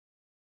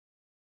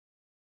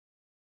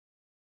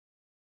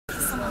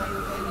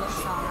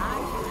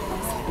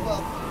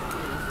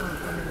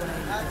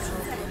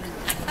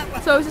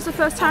So is this the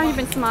first time you've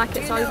been to the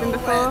markets, or you've been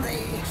before?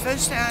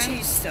 First time.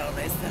 Cheese stall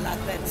is the lad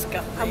that's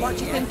got the, And what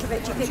do you think of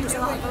it? Do you think there's a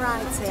lot of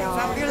variety? Or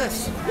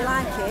Fabulous. you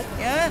like it?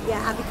 Yeah.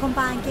 Yeah. Have you come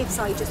buying gifts,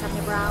 or you just having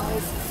a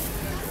browse?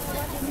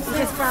 You're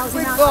just browsing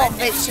We've out. bought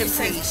bits and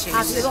pieces.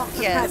 Have you got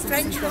the presents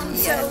and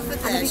things? Yeah. And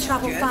have you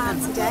travelled far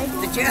today?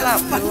 The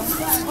Blackpool.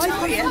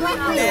 Oh, you come from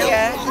Blackpool?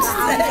 Yeah.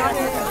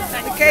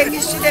 We came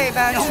yesterday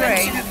by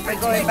train. We're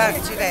going back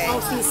today.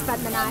 Oh, so you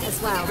spent the night as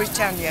well?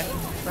 Britannia.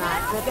 Right.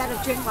 Have you had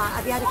a drink?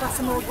 Have you had a glass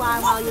of mulled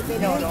wine while you've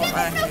been No, here? don't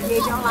like it. You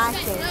don't like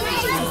it?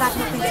 You've had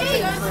nothing to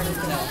drink or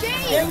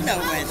anything? You know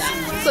where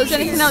that So is there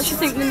anything else you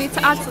think they need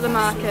to add to the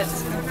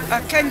markets?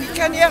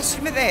 Can you ask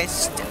me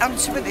this?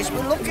 Answer me this.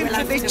 We're looking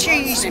for the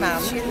cheese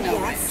man.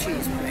 Yes.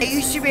 It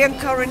used to be on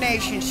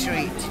Coronation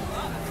Street.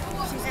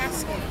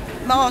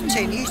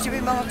 Martin, used to be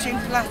Martin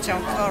Platt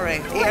on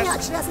Corrie. Oh, he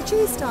actually has a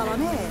cheese stall on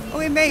here. Oh,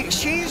 he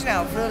makes cheese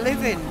now for a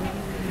living.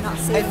 Not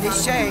seen And they that.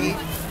 say,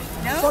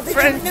 But they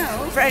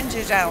friends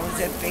of ours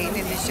have been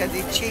and they said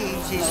the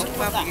cheese is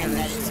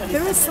fabulous.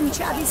 There is some.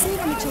 Have you seen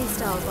any cheese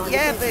stalls? Or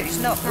Yeah, but it's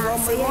not the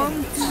one we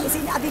want. Is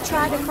it, have you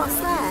tried across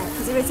there?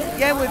 Because there is a,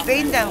 Yeah, we've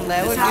been down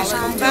there, we've just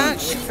come back.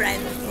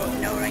 friend but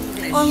no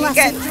English. You unless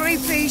get it- 3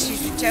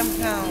 pieces for £10.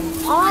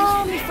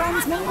 Oh, my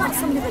friend's made that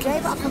some the other day,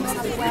 but I couldn't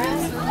tell you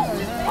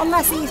where.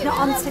 Unless he's not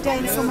on today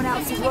and someone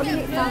else is running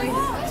it for him.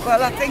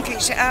 Well, I think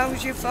it's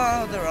How's Your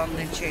Father on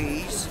the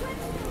cheese.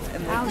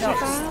 And we've How's not-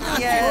 your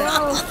father? Yeah,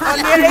 on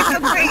your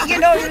little piece, you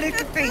know, your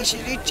little piece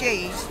of the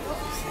cheese.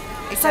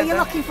 So you're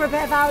looking for a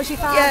bit of How's Your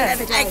Father Yeah,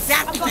 today?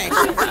 Exactly.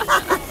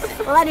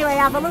 Well, anyway,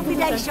 have a lovely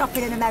day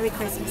shopping and a Merry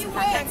Christmas.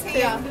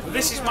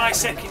 This is my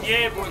second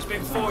year, but it's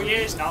been 4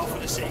 years now for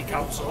the City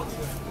Council.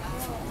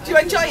 Do you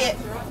enjoy it?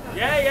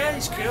 Yeah,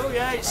 it's cool,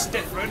 yeah, it's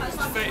different. It's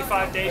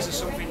 35 days of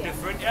something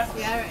different, yeah.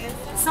 Yeah, it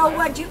is. So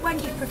when do you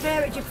prefer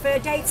it? Do you prefer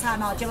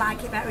daytime or do you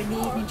like it better in the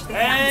evening? Do you think the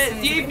atmosphere is The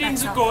a bit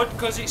evenings are better? good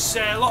because it's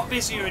a lot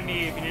busier in the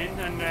evening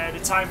and the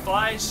time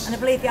flies. And I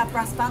believe they have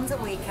brass bands at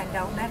weekend,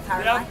 don't they, They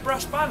apparently? have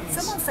brass bands.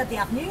 Someone said they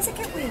have music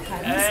at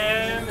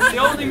weekends. The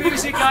only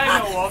music I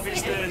know of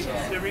is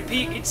the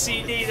repeated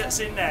CD that's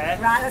in there,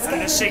 Right, let's and get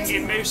the it.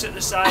 singing moose at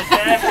the side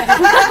there.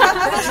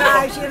 That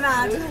drives you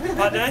mad.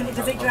 Pardon?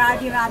 Does it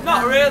drive you mad?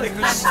 Not really,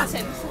 because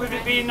with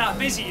it being that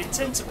busy, you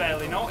tend to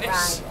barely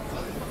notice. Right.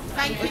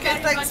 Thank you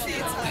very much for your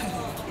time.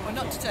 Well,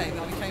 not today,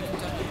 but we came from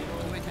Dublin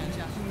on the weekend,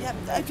 yeah.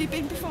 Yeah, have you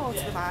been before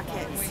to the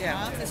markets? We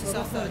have. This is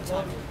our third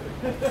time.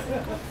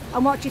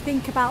 And what do you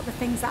think about the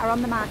things that are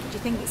on the market? Do you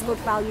think it's good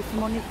value for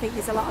money? Do you think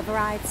there's a lot of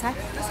variety?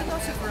 There's a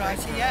lot of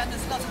variety, yeah, and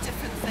there's a lot of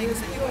different things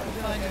that you wouldn't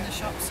find in the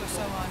shops or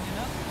so on, you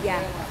know.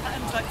 Yeah.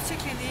 And like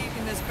particularly in the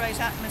evening, there's great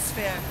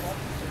atmosphere,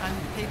 and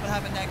people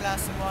having their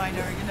glass of wine,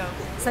 or you know.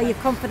 So you've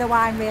come for the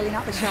wine, really,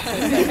 not the shopping.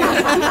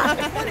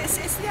 Well,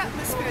 it's the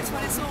atmosphere. It's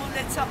when it's all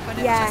lit up and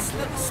it Yeah. just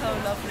looks so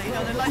lovely. You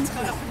know, the lights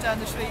going up and down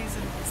the trees,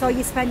 and So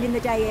you're spending the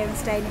day here and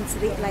staying into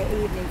the late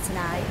evening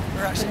tonight?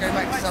 We're actually going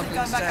back to we're actually Dublin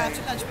going back today.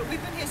 after lunch. But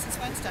we've been here since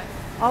Wednesday.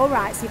 All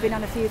right, so you've been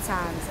on a few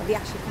times. Have you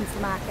actually come to the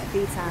market a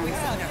few times? We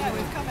have, yeah,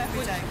 we've come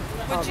every day.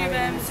 Would you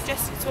very nice.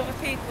 suggest it to other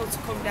people to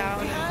come down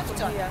We and have come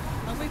done, here?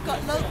 and we've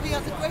got we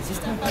are the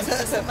greatest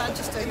ambassadors of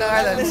Manchester In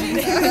Ireland.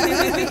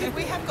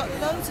 We have got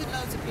loads and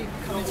loads of people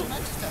coming to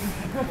Manchester,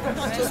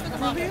 not just for the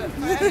market, but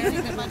for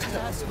everything that Manchester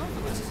has to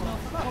offer, which is an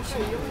awful lot.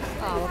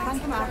 Oh, well,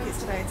 thank you markets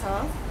today,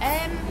 Tom.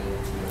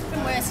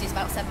 From Worsey is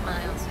about 7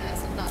 miles,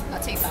 so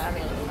not too far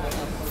really.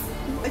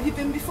 Have you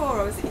been before,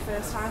 or is it your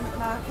first time at the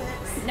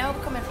markets? No,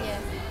 we come every year.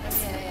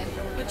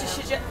 Would you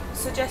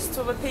suggest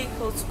to other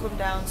people to come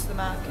down to the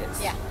markets?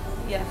 Yeah.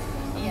 Yeah.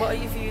 And what are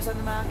your views on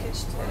the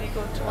markets? Any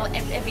good? Well,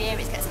 every year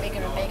it gets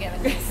bigger and bigger,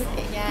 and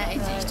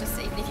it's just,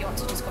 even if you want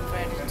to just come for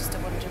just a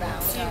wander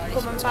around. Do you or if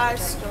come you and want to buy have a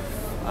drink.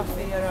 stuff off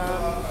here?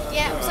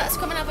 Yeah, so let's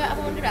come and have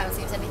a wander around,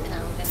 see if there's anything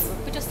out,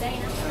 and we're just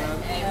staying out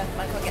there.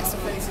 Might go get some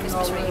of these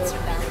Christmas treats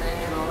from down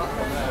there.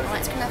 I'd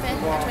like to come and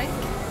have a drink.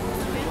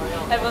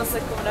 Everyone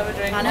said come and have a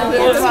drink. I know,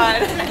 All the yeah.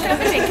 time.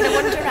 Have a drink and a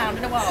wander around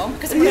and a warm,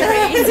 because we're going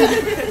to eat. Do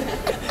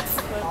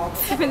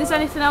you think there's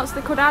anything else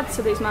they could add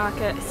to these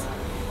markets?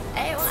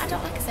 Well, I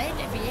don't like I said,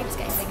 every year it's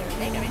getting bigger and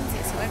bigger, isn't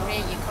it? So every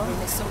year you come,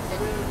 there's something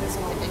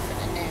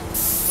different and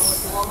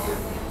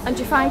new. And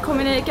do you find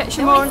coming here gets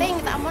you The more? only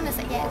thing that I want to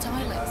say,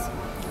 toilets.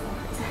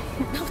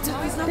 No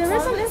toilets. There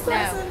isn't, is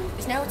there? No,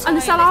 there's no toilets. And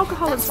they sell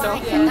alcohol and That's why,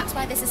 stuff. yeah, that's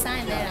why there's a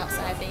sign there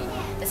outside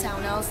the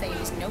town hall saying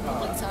there's no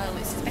public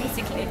toilets. It's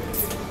basically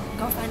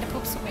go find a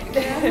pub somewhere.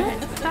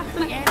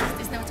 Yeah,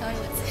 there's no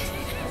toilets.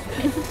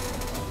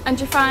 And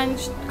do you find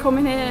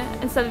coming here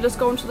instead of just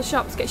going to the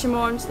shops gets you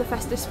more into the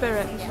festive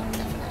spirit? Yeah,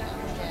 definitely.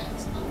 Yeah.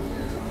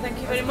 Thank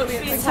you very much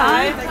for your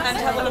time and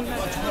have a lovely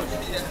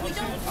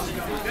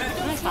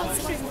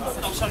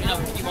Oh, sorry, no,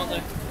 you want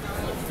the...